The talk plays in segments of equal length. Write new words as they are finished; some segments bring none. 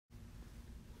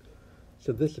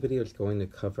So this video is going to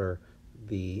cover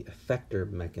the effector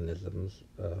mechanisms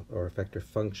or effector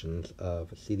functions of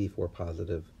CD4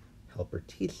 positive helper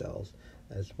T cells,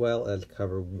 as well as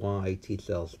cover why T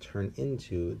cells turn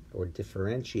into or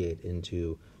differentiate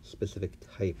into specific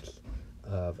types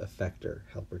of effector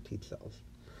helper T cells.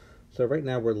 So right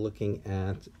now we're looking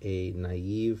at a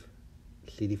naive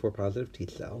CD4 positive T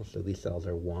cell. So these cells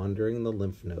are wandering the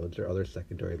lymph nodes or other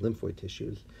secondary lymphoid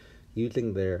tissues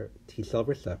using their T cell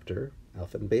receptor,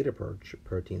 alpha and beta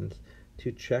proteins,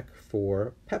 to check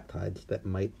for peptides that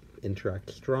might interact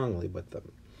strongly with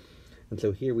them. And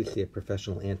so here we see a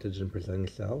professional antigen presenting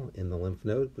cell in the lymph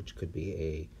node, which could be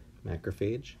a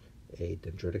macrophage, a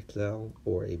dendritic cell,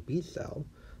 or a B cell.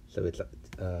 So it's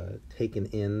taken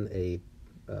in a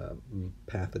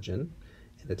pathogen,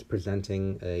 and it's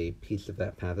presenting a piece of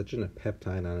that pathogen, a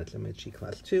peptide on its MHC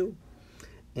class II.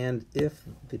 And if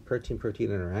the protein-protein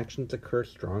interactions occur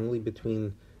strongly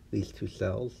between these two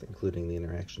cells, including the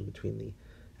interaction between the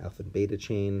alpha and beta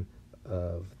chain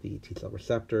of the T cell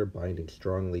receptor binding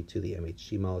strongly to the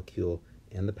MHC molecule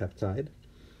and the peptide,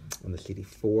 and the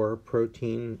CD4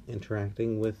 protein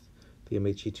interacting with the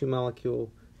MHC2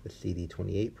 molecule, the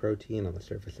CD28 protein on the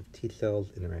surface of T cells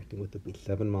interacting with the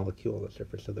B7 molecule on the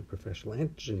surface of the professional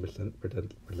antigen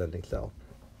presenting cell.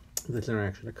 If this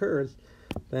interaction occurs,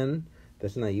 then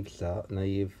this naive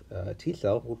T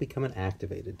cell will become an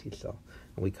activated T cell.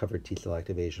 And we covered T cell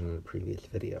activation in a previous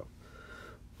video.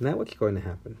 Now what's going to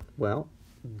happen? Well,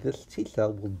 this T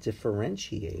cell will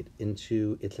differentiate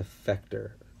into its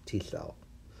effector T cell.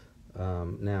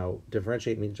 Now,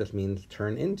 differentiate just means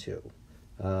turn into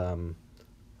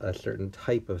a certain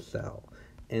type of cell.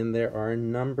 And there are a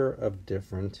number of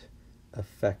different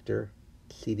effector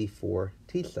CD4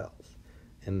 T cells.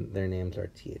 And their names are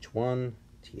Th1,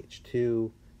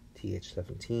 Th2,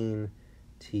 Th17,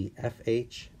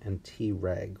 TFH, and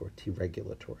Treg, or T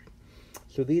regulatory.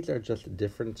 So these are just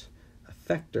different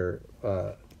effector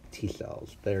T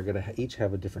cells. They're going to each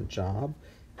have a different job,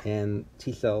 and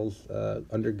T cells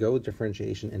undergo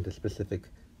differentiation into specific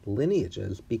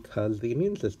lineages because the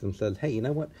immune system says, hey, you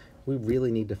know what? We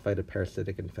really need to fight a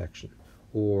parasitic infection,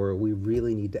 or we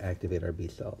really need to activate our B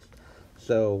cells.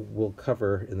 So we'll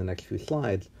cover in the next few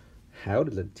slides how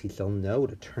does a T cell know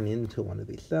to turn into one of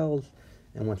these cells,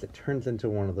 and once it turns into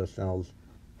one of those cells,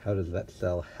 how does that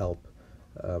cell help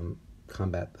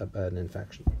combat an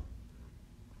infection?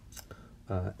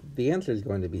 The answer is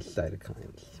going to be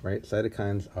cytokines, right?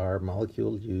 Cytokines are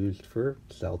molecules used for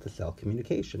cell-to-cell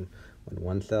communication. When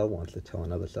one cell wants to tell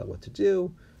another cell what to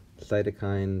do,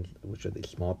 cytokines, which are these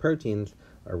small proteins,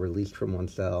 are released from one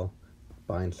cell,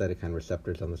 bind cytokine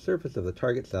receptors on the surface of the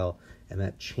target cell, and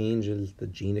that changes the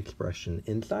gene expression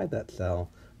inside that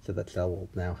cell, so that cell will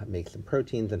now make some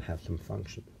proteins and have some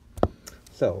function.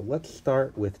 So let's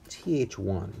start with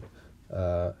Th1,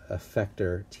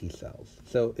 effector T cells.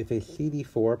 So if a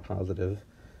CD4 positive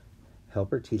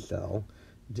helper T cell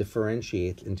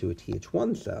differentiates into a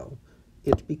Th1 cell,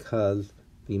 it's because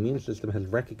the immune system has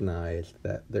recognized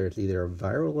that there's either a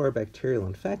viral or a bacterial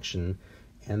infection,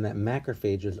 and that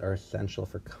macrophages are essential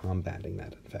for combating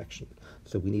that infection.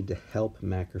 So we need to help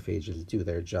macrophages do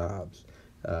their jobs,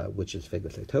 which is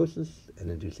phagocytosis and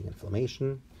inducing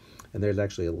inflammation. And there's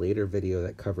actually a later video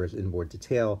that covers in more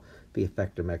detail the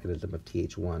effector mechanism of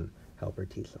Th1 helper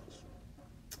T cells.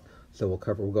 So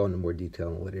we'll go into more detail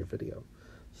in a later video.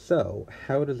 So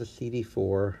how does a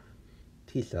CD4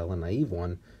 T cell, a naive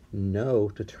one, know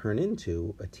to turn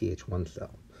into a Th1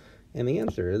 cell? And the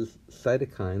answer is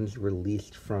cytokines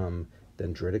released from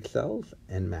dendritic cells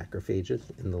and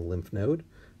macrophages in the lymph node.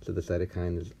 So the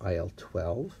cytokine is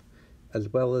IL-12, as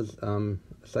well as a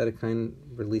cytokine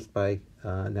released by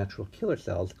natural killer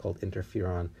cells called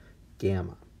interferon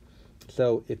gamma.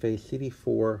 So if a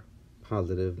CD4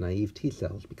 positive naive T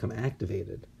cells become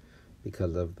activated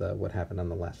because of what happened on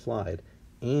the last slide,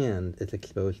 and it's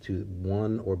exposed to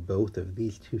one or both of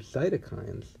these two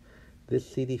cytokines,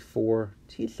 this CD4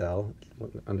 T cell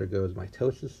undergoes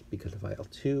mitosis because of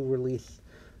IL-2 release.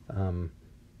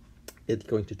 It's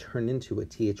going to turn into a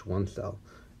Th1 cell,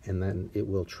 and then it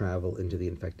will travel into the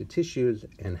infected tissues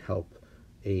and help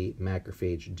a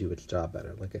macrophage do its job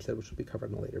better, like I said, which will be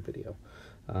covered in a later video.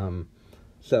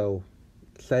 So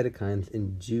cytokines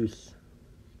induce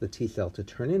the T cell to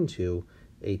turn into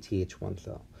a Th1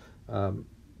 cell.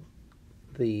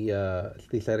 These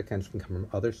cytokines can come from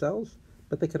other cells,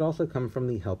 but they could also come from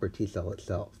the helper T cell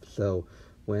itself. So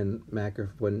when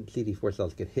CD4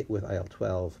 cells get hit with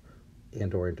IL-12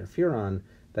 and or interferon,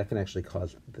 that can actually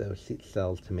cause those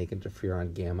cells to make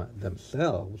interferon gamma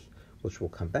themselves, which will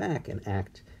come back and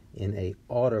act in a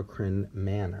autocrine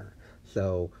manner.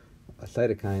 So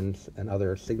cytokines and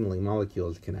other signaling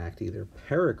molecules can act either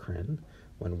paracrine,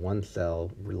 when one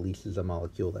cell releases a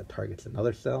molecule that targets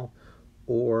another cell,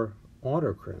 or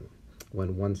autocrine,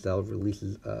 when one cell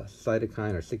releases a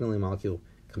cytokine or signaling molecule,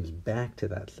 comes back to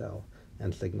that cell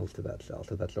and signals to that cell.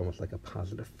 So that's almost like a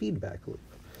positive feedback loop.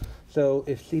 So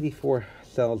if CD4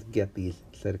 cells get these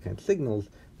cytokine signals,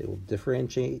 they will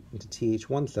differentiate into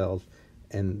Th1 cells,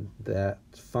 and that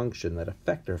function, that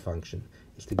effector function,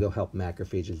 is to go help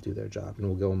macrophages do their job. And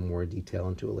we'll go in more detail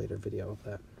into a later video of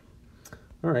that.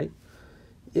 All right.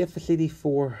 If a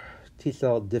CD4 T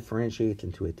cell differentiates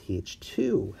into a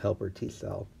Th2 helper T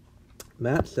cell,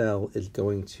 that cell is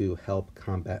going to help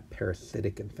combat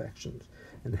parasitic infections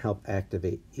and help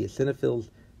activate eosinophils,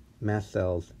 mast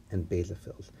cells, and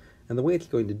basophils. And the way it's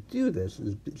going to do this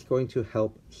is it's going to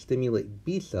help stimulate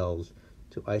B cells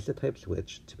to isotype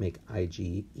switch to make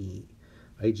IgE.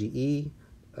 IgE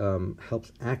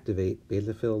helps activate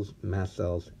basophils, mast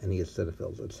cells, and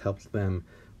eosinophils. It helps them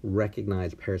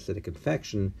recognize parasitic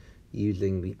infection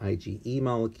using the IgE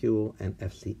molecule and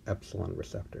Fc epsilon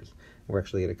receptors. We're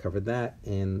actually going to cover that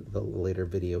in the later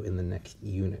video in the next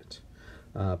unit.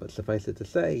 But suffice it to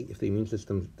say, if the immune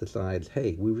system decides,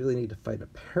 hey, we really need to fight a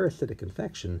parasitic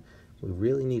infection, we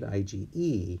really need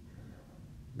IgE,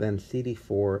 then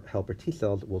CD4 helper T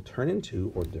cells will turn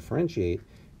into or differentiate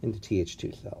into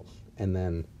Th2 cells. And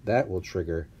then that will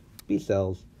trigger B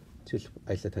cells to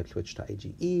isotype switch to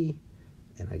IgE,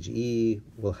 and IgE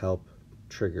will help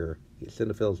trigger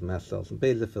eosinophils, mast cells, and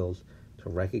basophils to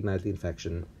recognize the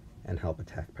infection and help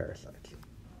attack parasites.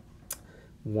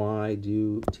 Why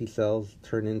do T cells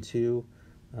turn into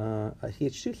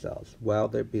Th2 cells? Well,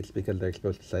 it's because they're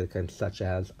exposed to cytokines such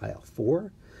as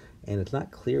IL-4, and it's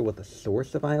not clear what the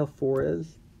source of IL-4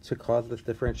 is to cause this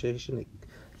differentiation.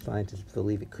 Scientists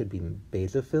believe it could be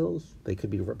basophils.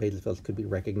 Basophils could be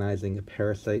recognizing a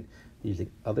parasite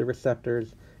using other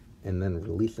receptors and then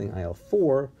releasing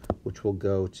IL-4, which will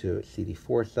go to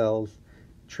CD4 cells,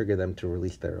 trigger them to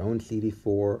release their own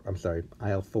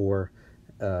IL-4,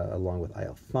 along with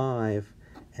IL-5,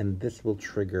 and this will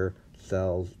trigger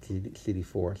cells,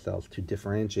 CD4 cells, to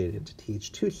differentiate into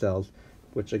Th2 cells,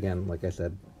 which again, like I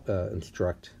said,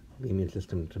 instruct the immune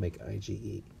system to make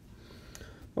IgE.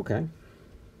 Okay,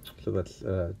 so that's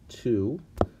 2.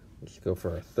 Let's go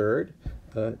for our third,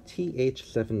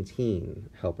 Th17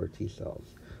 helper T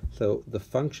cells. So the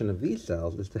function of these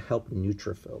cells is to help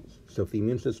neutrophils. So if the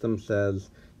immune system says,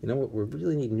 you know what, we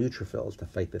really need neutrophils to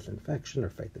fight this infection or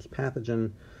fight this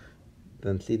pathogen,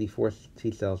 then CD4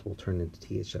 T cells will turn into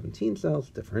Th17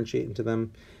 cells, differentiate into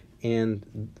them.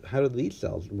 And how do these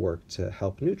cells work to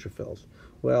help neutrophils?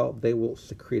 Well, they will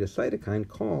secrete a cytokine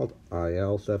called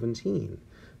IL-17.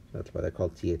 That's why they're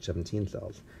called Th17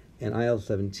 cells. And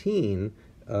IL-17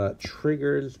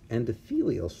 triggers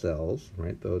endothelial cells,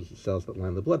 right, those cells that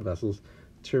line the blood vessels,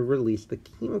 to release the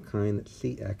chemokine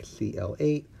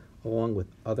CXCL8 along with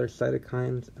other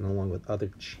cytokines and along with other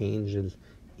changes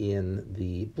in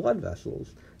the blood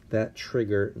vessels that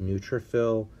trigger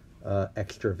neutrophil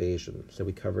extravasation. So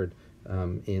we covered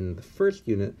in the first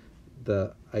unit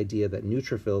the idea that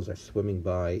neutrophils are swimming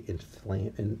by in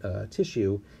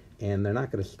tissue, and they're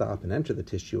not going to stop and enter the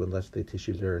tissue unless the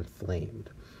tissues are inflamed.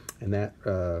 And that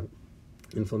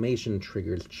inflammation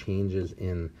triggers changes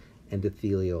in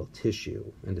endothelial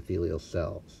tissue, endothelial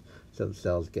cells. So the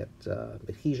cells get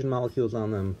adhesion molecules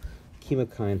on them,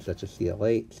 chemokines such as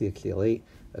CXCL8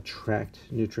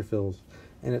 attract neutrophils,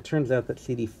 and it turns out that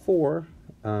CD4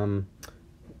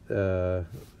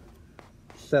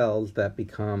 cells that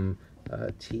become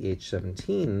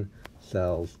Th17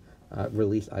 cells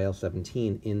release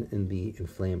IL-17 in the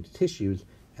inflamed tissues,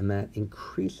 and that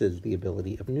increases the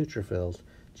ability of neutrophils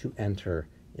to enter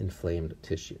inflamed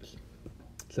tissues.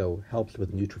 So helps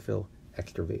with neutrophil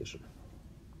extravasation.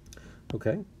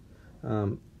 Okay,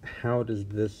 how does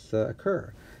this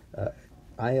occur?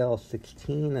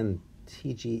 IL-16 and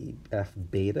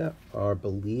TGF-beta are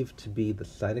believed to be the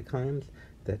cytokines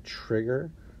that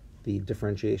trigger the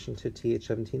differentiation to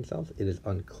Th17 cells. It is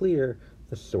unclear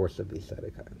the source of these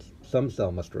cytokines. Some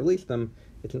cell must release them.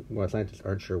 Scientists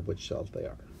aren't sure which cells they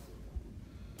are.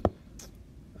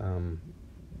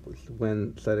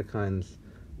 When cytokines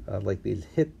like these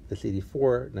hit the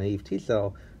CD4 naive T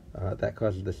cell, that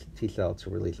causes the T cell to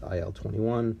release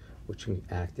IL-21, which can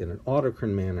act in an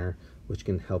autocrine manner, which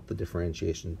can help the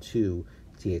differentiation to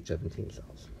Th17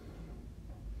 cells.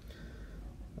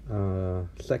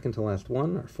 Second to last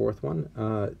one, or fourth one,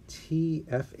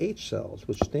 TFH cells,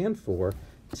 which stand for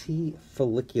T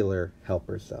follicular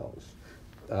helper cells,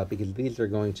 because these are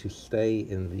going to stay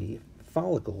in the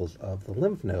follicles of the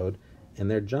lymph node and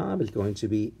their job is going to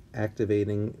be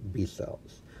activating B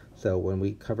cells. So when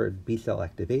we covered B cell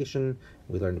activation,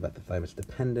 we learned about the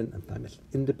thymus-dependent and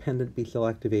thymus-independent B cell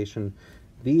activation.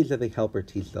 These are the helper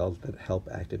T cells that help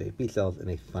activate B cells in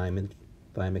a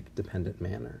thymic-dependent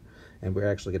manner. And we're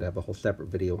actually going to have a whole separate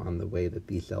video on the way that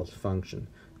B cells function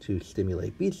to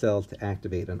stimulate B cells to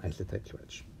activate an isotype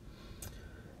switch.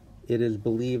 It is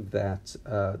believed that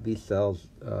these cells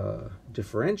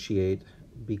differentiate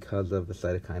because of the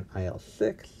cytokine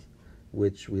IL-6,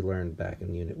 which we learned back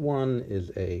in Unit 1 is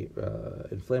a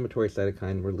inflammatory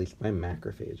cytokine released by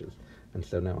macrophages. And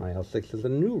so now IL-6 has a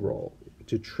new role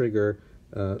to trigger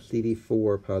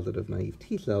CD4 positive naive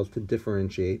T cells to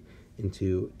differentiate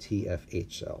into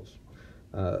TFH cells.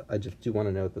 I just do want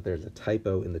to note that there's a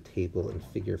typo in the table in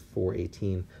figure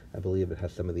 418. I believe it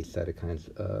has some of these cytokines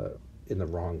in the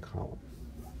wrong column.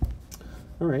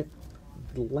 All right,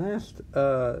 the last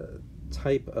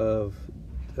type of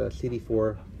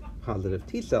CD4 positive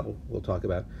T cell we'll talk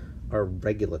about are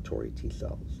regulatory T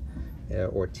cells,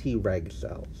 or Treg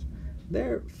cells.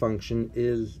 Their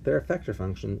effector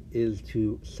function is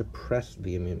to suppress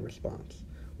the immune response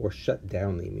or shut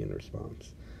down the immune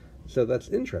response. So that's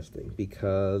interesting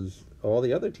because all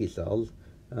the other T cells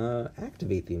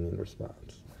activate the immune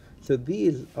response. So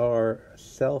these are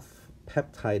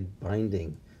self-peptide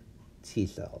binding T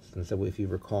cells. And so if you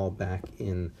recall back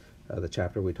in the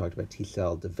chapter we talked about T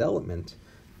cell development,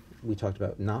 we talked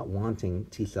about not wanting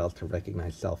T cells to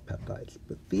recognize self-peptides.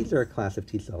 But these are a class of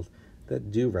T cells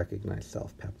that do recognize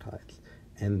self-peptides,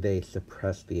 and they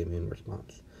suppress the immune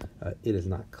response. It is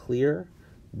not clear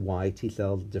why T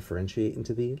cells differentiate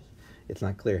into these. It's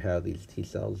not clear how these T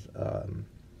cells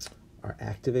are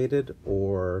activated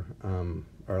or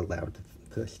are allowed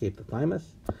to escape the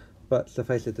thymus. But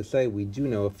suffice it to say, we do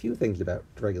know a few things about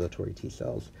regulatory T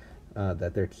cells,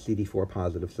 that they're CD4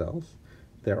 positive cells.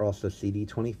 They're also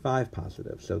CD25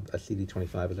 positive. So a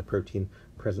CD25 is a protein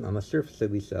present on the surface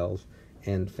of these cells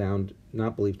and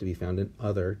not believed to be found in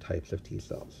other types of T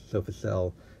cells. So if a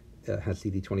cell has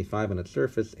CD25 on its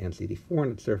surface and CD4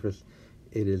 on its surface,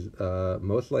 it is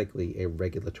most likely a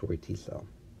regulatory T cell.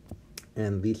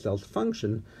 And these cells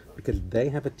function because they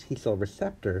have a T cell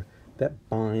receptor that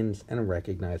binds and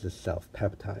recognizes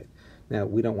self-peptide. Now,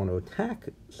 we don't want to attack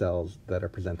cells that are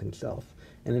presenting self,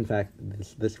 and in fact,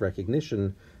 this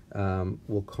recognition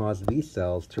will cause these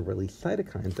cells to release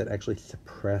cytokines that actually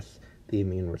suppress the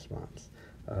immune response.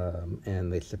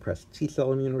 And they suppress T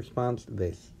cell immune response,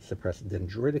 they suppress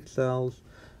dendritic cells.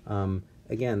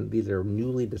 Again, these are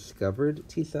newly discovered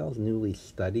T cells, newly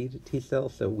studied T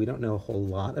cells, so we don't know a whole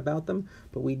lot about them,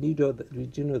 but we do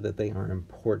know that they are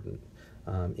important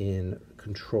in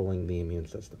controlling the immune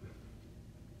system.